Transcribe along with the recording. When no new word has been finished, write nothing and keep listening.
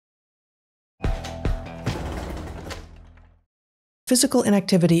physical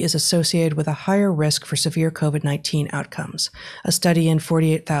inactivity is associated with a higher risk for severe COVID-19 outcomes, a study in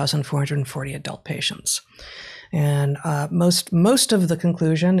 48,440 adult patients. And most of the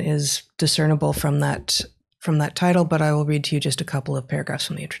conclusion is discernible from that title, but I will read to you just a couple of paragraphs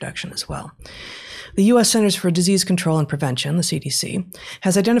from the introduction as well. The U.S. Centers for Disease Control and Prevention, the CDC,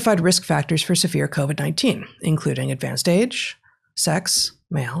 has identified risk factors for severe COVID-19, including advanced age, sex,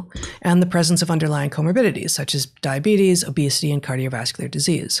 male, and the presence of underlying comorbidities such as diabetes, obesity, and cardiovascular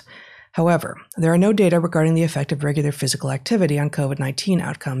disease. However, there are no data regarding the effect of regular physical activity on COVID-19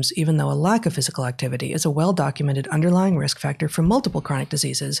 outcomes, even though a lack of physical activity is a well-documented underlying risk factor for multiple chronic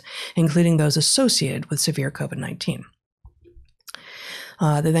diseases, including those associated with severe COVID-19.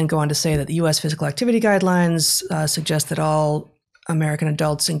 They then go on to say that the U.S. physical activity guidelines suggest that all American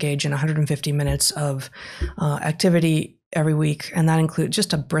adults engage in 150 minutes of activity every week, and that includes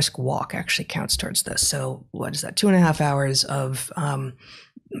just a brisk walk actually counts towards this. So what is that? 2.5 hours of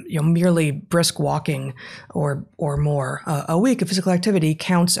merely brisk walking or more a week of physical activity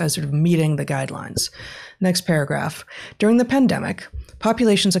counts as sort of meeting the guidelines. Next paragraph. During the pandemic,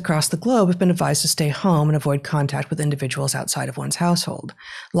 populations across the globe have been advised to stay home and avoid contact with individuals outside of one's household.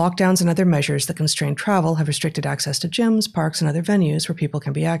 Lockdowns and other measures that constrain travel have restricted access to gyms, parks, and other venues where people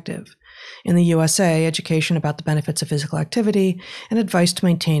can be active. In the USA, education about the benefits of physical activity and advice to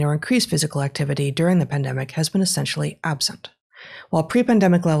maintain or increase physical activity during the pandemic has been essentially absent. While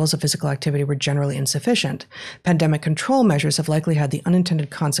pre-pandemic levels of physical activity were generally insufficient, pandemic control measures have likely had the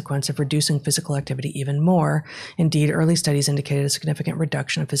unintended consequence of reducing physical activity even more. Indeed, early studies indicated a significant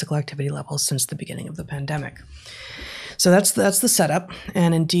reduction of physical activity levels since the beginning of the pandemic. So that's the setup.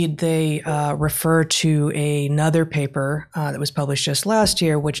 And indeed, they refer to another paper that was published just last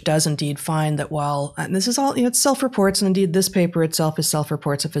year, which does indeed find that while, and this is all, it's self-reports, and indeed this paper itself is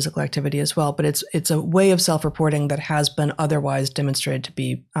self-reports of physical activity as well, but it's a way of self-reporting that has been otherwise demonstrated to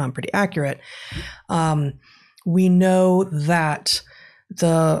be pretty accurate. We know that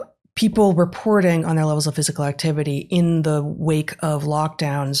the people reporting on their levels of physical activity in the wake of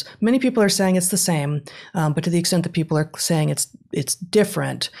lockdowns, many people are saying it's the same, but to the extent that people are saying it's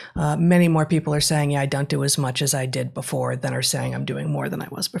different, many more people are saying, yeah, I don't do as much as I did before than are saying I'm doing more than I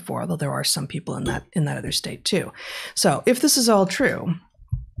was before, although there are some people in that other state too. So if this is all true,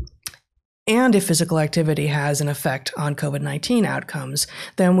 and if physical activity has an effect on COVID-19 outcomes,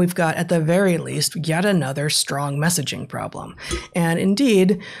 then we've got, at the very least, yet another strong messaging problem. And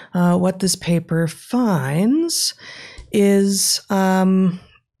indeed, what this paper finds is,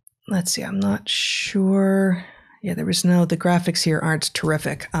 let's see, I'm not sure. Yeah, the graphics here aren't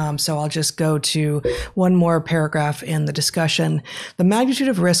terrific. So I'll just go to one more paragraph in the discussion. The magnitude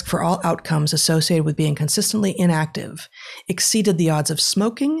of risk for all outcomes associated with being consistently inactive exceeded the odds of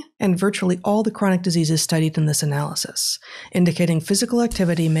smoking and virtually all the chronic diseases studied in this analysis, indicating physical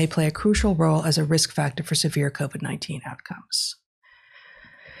activity may play a crucial role as a risk factor for severe COVID-19 outcomes.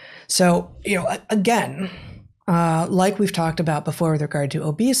 So, again, like we've talked about before with regard to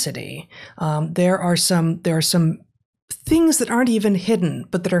obesity, there are some things that aren't even hidden,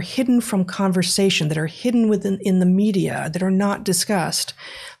 but that are hidden from conversation, that are hidden in the media, that are not discussed,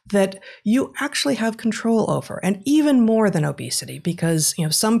 that you actually have control over, and even more than obesity, because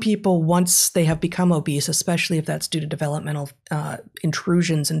some people, once they have become obese, especially if that's due to developmental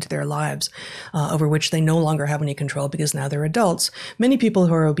intrusions into their lives, over which they no longer have any control because now they're adults, many people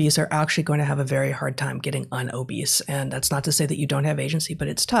who are obese are actually going to have a very hard time getting unobese. And that's not to say that you don't have agency, but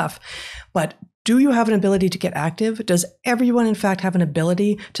it's tough. But do you have an ability to get active? Does everyone, in fact, have an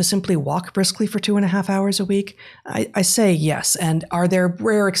ability to simply walk briskly for 2.5 hours a week? I say yes. And are there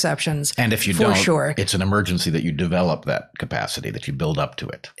rare exceptions? And if you don't, sure, it's an emergency that you develop that capacity, that you build up to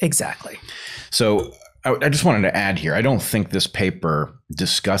it. Exactly. So I just wanted to add here, I don't think this paper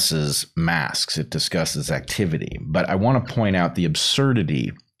discusses masks. It discusses activity. But I want to point out the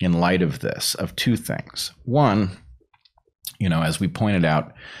absurdity in light of this of two things. One, as we pointed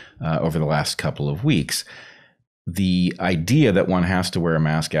out over the last couple of weeks, the idea that one has to wear a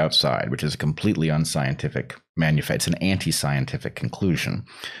mask outside, which is a completely unscientific it's an anti-scientific conclusion.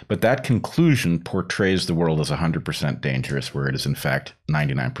 But that conclusion portrays the world as 100% dangerous, where it is in fact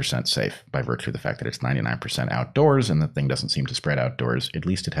 99% safe by virtue of the fact that it's 99% outdoors and the thing doesn't seem to spread outdoors. At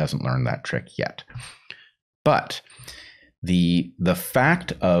least it hasn't learned that trick yet. But the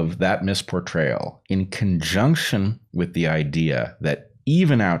fact of that misportrayal in conjunction with the idea that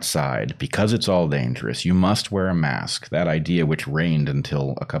even outside, because it's all dangerous, you must wear a mask, that idea which reigned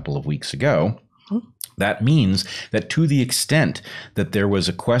until a couple of weeks ago, that means that to the extent that there was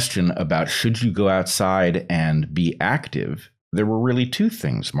a question about should you go outside and be active, there were really two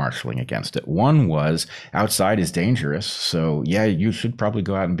things marshaling against it. One was outside is dangerous. So yeah, you should probably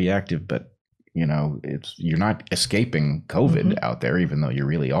go out and be active, but you're not escaping COVID out there, even though you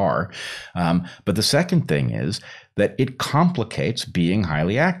really are. But the second thing is that it complicates being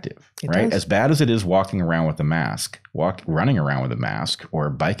highly active, right? Does. As bad as it is walking around with a mask, running around with a mask, or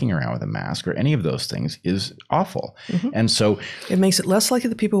biking around with a mask, or any of those things is awful. And so it makes it less likely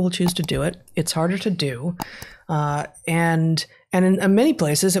that people will choose to do it. It's harder to do. And in many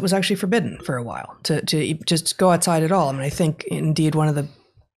places, it was actually forbidden for a while to just go outside at all. I mean, I think indeed one of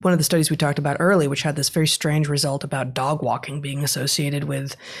the studies we talked about early, which had this very strange result about dog walking being associated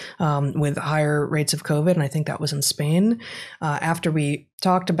with higher rates of COVID, and I think that was in Spain. After we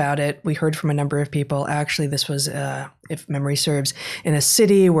talked about it, we heard from a number of people. Actually, this was, if memory serves, in a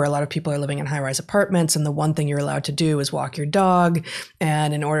city where a lot of people are living in high-rise apartments, and the one thing you're allowed to do is walk your dog.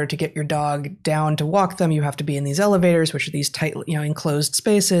 And in order to get your dog down to walk them, you have to be in these elevators, which are these tight, enclosed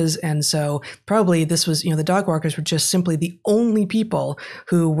spaces. And so probably this was, the dog walkers were just simply the only people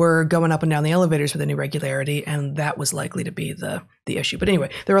who were going up and down the elevators with any regularity, and that was likely to be the issue. But anyway,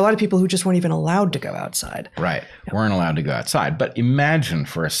 there were a lot of people who just weren't even allowed to go outside. Right. Weren't allowed to go outside. But imagine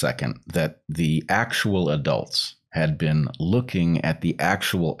for a second that the actual adults had been looking at the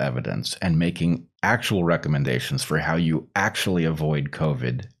actual evidence and making actual recommendations for how you actually avoid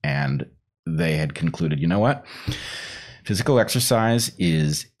COVID. And they had concluded, you know what? Physical exercise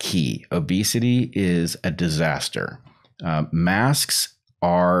is key. Obesity is a disaster. Masks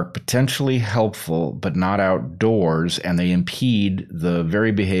are potentially helpful, but not outdoors, and they impede the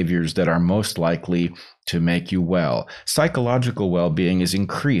very behaviors that are most likely to make you well. Psychological well-being is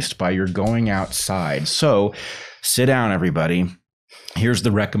increased by your going outside. So sit down, everybody. Here's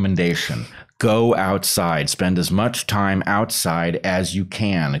the recommendation. Go outside. Spend as much time outside as you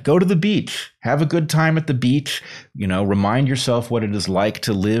can. Go to the beach. Have a good time at the beach. Remind yourself what it is like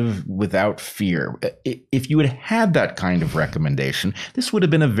to live without fear. If you had had that kind of recommendation, this would have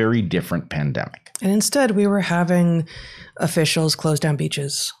been a very different pandemic. And instead, we were having officials close down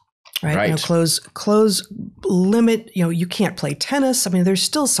beaches. Right. Close, limit, you can't play tennis. I mean, there's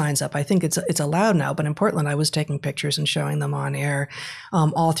still signs up. I think it's allowed now, but in Portland, I was taking pictures and showing them on air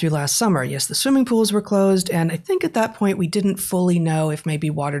all through last summer. Yes, the swimming pools were closed. And I think at that point, we didn't fully know if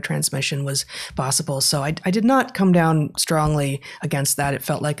maybe water transmission was possible. So I did not come down strongly against that. It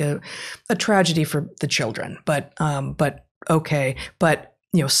felt like a tragedy for the children, but okay. But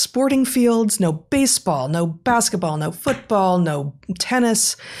sporting fields, no baseball, no basketball, no football, no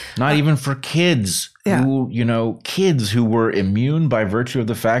tennis. Not even for kids kids who were immune by virtue of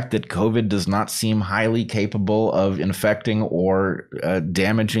the fact that COVID does not seem highly capable of infecting or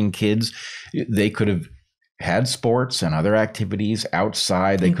damaging kids. They could have had sports and other activities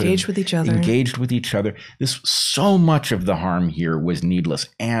outside. They engaged with each other. So much of the harm here was needless.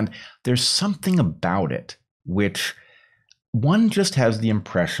 And there's something about it which one just has the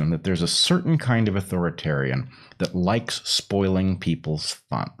impression that there's a certain kind of authoritarian that likes spoiling people's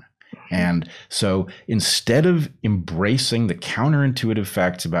fun. And so instead of embracing the counterintuitive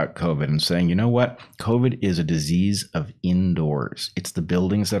facts about COVID and saying, you know what, COVID is a disease of indoors. It's the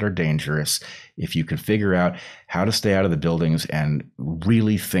buildings that are dangerous. If you can figure out how to stay out of the buildings and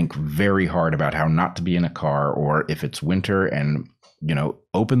really think very hard about how not to be in a car, or if it's winter and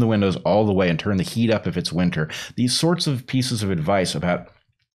open the windows all the way and turn the heat up if it's winter. These sorts of pieces of advice about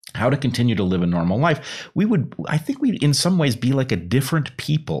how to continue to live a normal life, I think we'd in some ways be like a different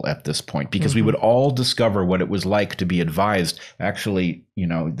people at this point, because we would all discover what it was like to be advised, actually,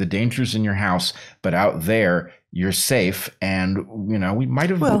 the dangers in your house, but out there, you're safe. And, we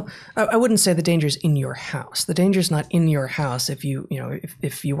might have. Well, I wouldn't say the danger's in your house. The danger's not in your house if you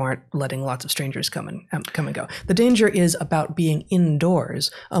aren't letting lots of strangers come and go. The danger is about being indoors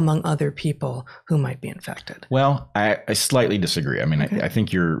among other people who might be infected. Well, I slightly disagree. I mean, okay. I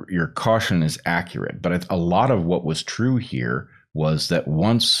think your caution is accurate, but a lot of what was true here was that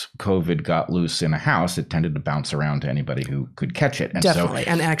once COVID got loose in a house, it tended to bounce around to anybody who could catch it. And definitely.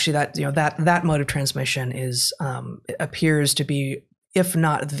 And actually that mode of transmission appears to be, if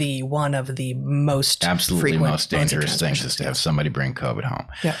not the one of the most absolutely most dangerous things is to have somebody bring COVID home.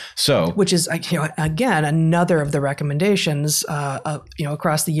 Yeah. So, which is, again, another of the recommendations,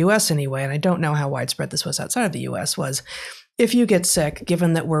 across the U.S. anyway, and I don't know how widespread this was outside of the U.S., was if you get sick,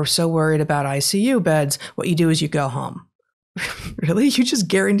 given that we're so worried about ICU beds, what you do is you go home. Really? You just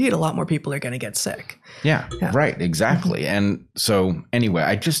guaranteed a lot more people are going to get sick. Yeah, right. Exactly. And so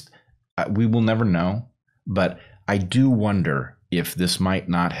anyway, we will never know, but I do wonder if this might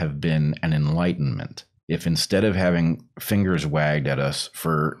not have been an enlightenment, if instead of having fingers wagged at us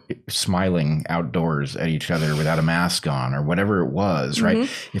for smiling outdoors at each other without a mask on or whatever it was, right?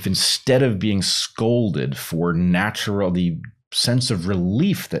 If instead of being scolded for the sense of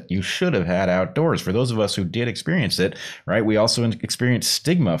relief that you should have had outdoors, for those of us who did experience it, right? We also experienced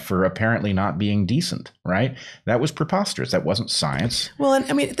stigma for apparently not being decent, right? That was preposterous. That wasn't science. Well, and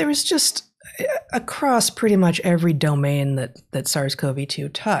I mean, there was just across pretty much every domain that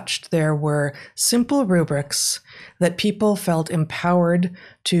SARS-CoV-2 touched, there were simple rubrics that people felt empowered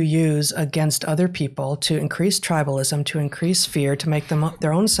to use against other people to increase tribalism, to increase fear, to make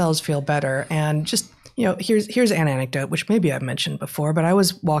their own selves feel better. And just, here's an anecdote, which maybe I've mentioned before, but I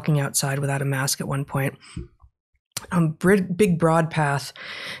was walking outside without a mask at one point, big broad path,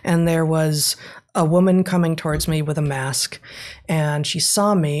 and there was a woman coming towards me with a mask, and she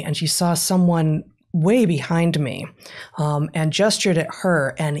saw me, and she saw someone way behind me, and gestured at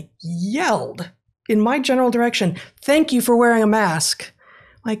her and yelled in my general direction, "Thank you for wearing a mask."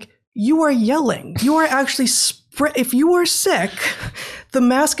 Like, you are yelling. You are actually if you are sick, the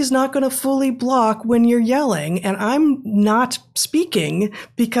mask is not going to fully block when you're yelling. And I'm not speaking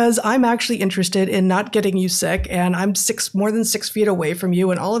because I'm actually interested in not getting you sick. And I'm more than 6 feet away from you.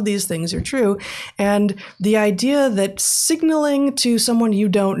 And all of these things are true. And the idea that signaling to someone you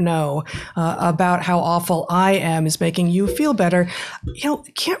don't know about how awful I am is making you feel better,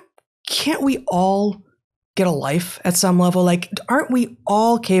 can't we all get a life at some level? Like, aren't we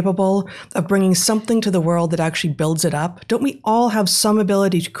all capable of bringing something to the world that actually builds it up? Don't we all have some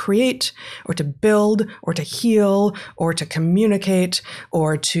ability to create or to build or to heal or to communicate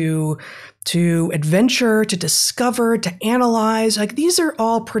or to adventure, to discover, to analyze? Like, these are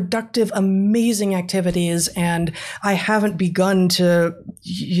all productive, amazing activities. And I haven't begun to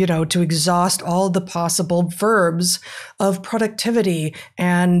exhaust all the possible verbs of productivity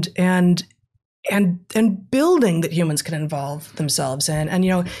and building that humans can involve themselves in. And,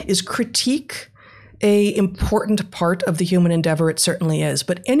 is critique a important part of the human endeavor? It certainly is.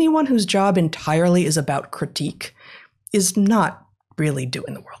 But anyone whose job entirely is about critique is not really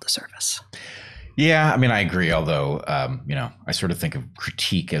doing the world a service. Yeah, I mean, I agree. Although, I sort of think of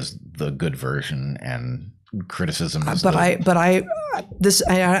critique as the good version and criticism is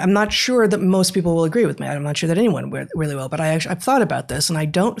I'm not sure that most people will agree with me. I'm not sure that anyone really will, but I've thought about this, and I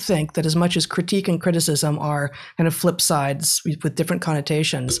don't think that as much as critique and criticism are kind of flip sides with different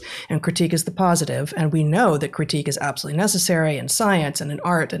connotations, and critique is the positive, and we know that critique is absolutely necessary in science and in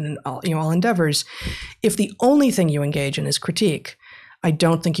art and in all endeavors. If the only thing you engage in is critique, I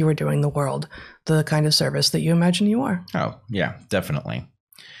don't think you are doing the world the kind of service that you imagine you are. Oh, yeah, definitely.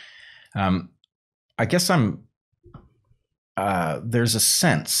 I guess there's a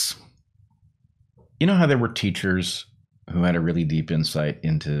sense, how there were teachers who had a really deep insight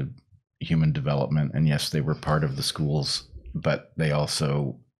into human development, and yes, they were part of the schools, but they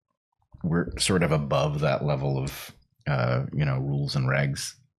also were sort of above that level of, rules and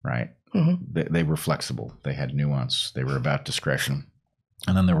regs, right? Mm-hmm. They were flexible. They had nuance. They were about discretion.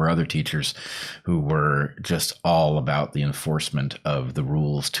 And then there were other teachers who were just all about the enforcement of the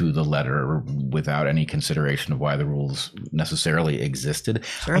rules to the letter without any consideration of why the rules necessarily existed.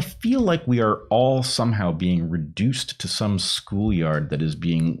 Sure. I feel like we are all somehow being reduced to some schoolyard that is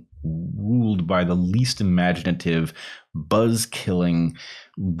being ruled by the least imaginative, buzz-killing,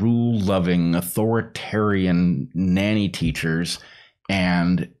 rule-loving, authoritarian nanny teachers.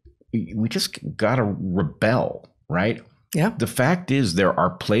 And we just got to rebel, right? Yeah. The fact is, there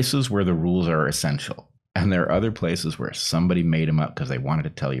are places where the rules are essential, and there are other places where somebody made them up because they wanted to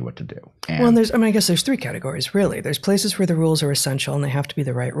tell you what to do. And I guess there's 3 categories, really. There's places where the rules are essential and they have to be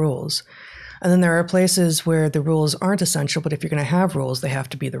the right rules. And then there are places where the rules aren't essential, but if you're going to have rules, they have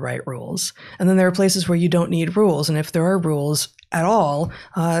to be the right rules. And then there are places where you don't need rules. And if there are rules at all,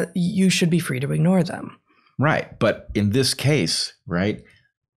 you should be free to ignore them. Right. But in this case, right,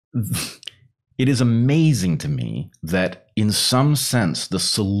 it is amazing to me that in some sense, the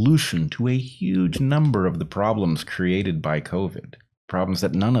solution to a huge number of the problems created by COVID, problems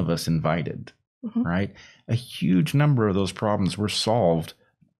that none of us invited, mm-hmm. right? A huge number of those problems were solved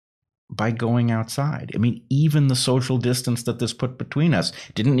by going outside. I mean, even the social distance that this put between us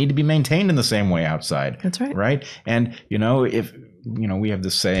didn't need to be maintained in the same way outside. That's right. Right. And, if, we have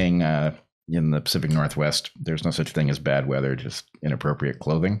this saying in the Pacific Northwest, there's no such thing as bad weather, just inappropriate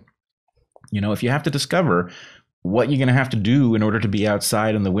clothing. If you have to discover what you're going to have to do in order to be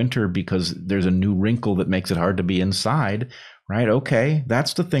outside in the winter because there's a new wrinkle that makes it hard to be inside, right? Okay,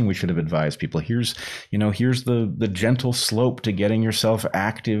 that's the thing we should have advised people. Here's the gentle slope to getting yourself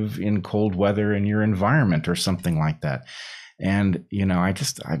active in cold weather in your environment or something like that. And,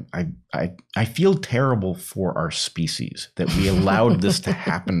 I feel terrible for our species that we allowed this to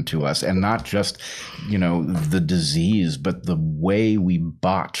happen to us, and not just, the disease, but the way we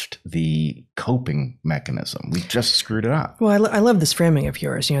botched the coping mechanism. We just screwed it up. Well, I love this framing of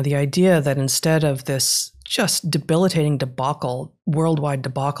yours. The idea that instead of this just debilitating debacle, worldwide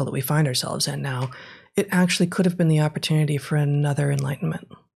debacle that we find ourselves in now, it actually could have been the opportunity for another enlightenment.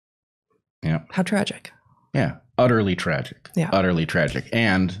 Yeah. How tragic. Yeah. Utterly tragic. Yeah. Utterly tragic.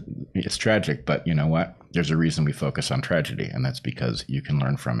 And it's tragic, but you know what? There's a reason we focus on tragedy, and that's because you can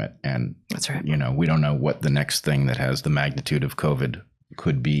learn from it. And, that's right. We don't know what the next thing that has the magnitude of COVID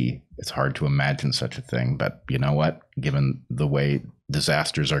could be. It's hard to imagine such a thing, but you know what? Given the way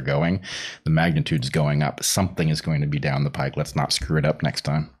disasters are going, the magnitude's going up. Something is going to be down the pike. Let's not screw it up next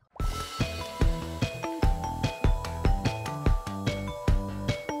time.